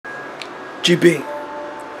GB,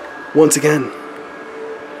 once again,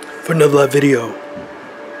 for another live video.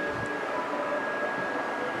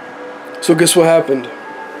 So guess what happened?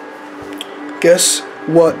 Guess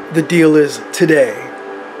what the deal is today?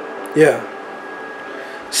 Yeah.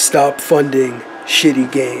 Stop funding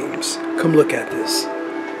shitty games. Come look at this.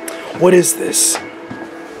 What is this?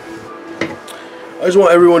 I just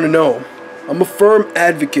want everyone to know, I'm a firm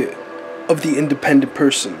advocate of the independent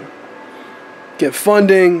person. Get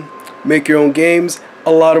funding, make your own games.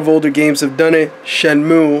 A lot of older games have done it.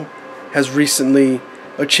 Shenmue has recently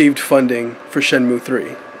achieved funding for Shenmue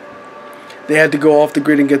 3. They had to go off the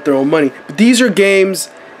grid and get their own money. But these are games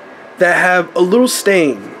that have a little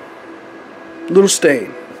stain. Little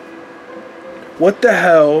stain. What the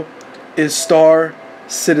hell is Star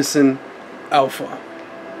Citizen Alpha?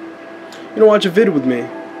 You know, watch a vid with me.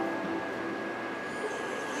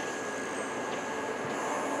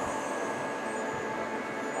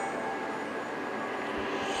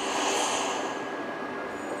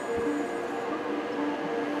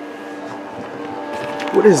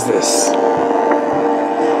 What is this?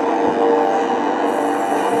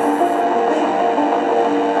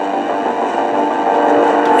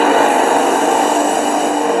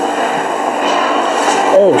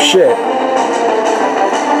 Oh shit.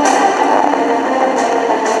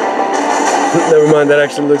 Never mind, that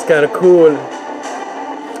actually looks kind of cool.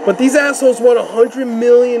 But these assholes want $100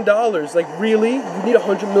 million. Like, really? You need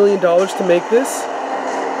 $100 million to make this?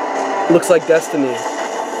 Looks like Destiny.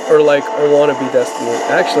 Or like I want to be Destiny.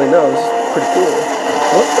 Actually, no, this is pretty cool.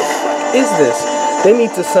 What the fuck is this? They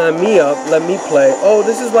need to sign me up, let me play. Oh,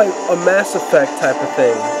 this is like a Mass Effect type of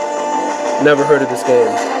thing. Never heard of this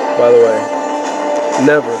game, by the way.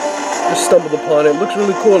 Never. Just stumbled upon it. Looks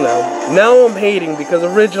really cool now. Now I'm hating because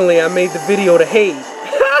originally I made the video to hate.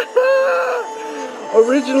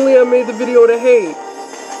 Originally I made the video to hate.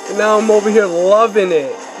 And now I'm over here loving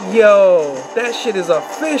it. Yo, that shit is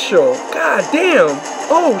official. God damn.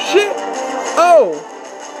 Oh shit. Oh.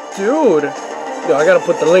 Dude. Yo, I gotta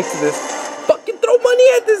put the link to this. Fucking throw money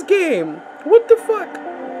at this game. What the fuck?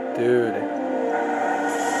 Dude.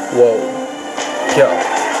 Whoa.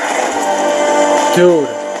 Yo. Dude.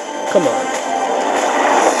 Come on.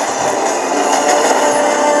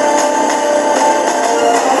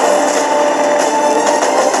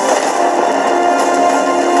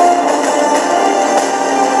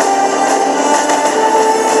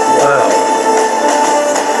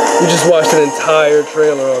 We just watched an entire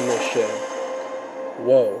trailer on this shit.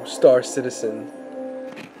 Whoa, Star Citizen.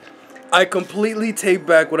 I completely take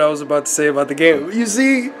back what I was about to say about the game. You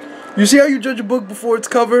see how you judge a book before its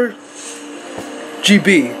cover?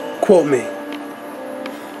 GB, quote me.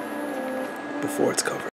 Before its cover.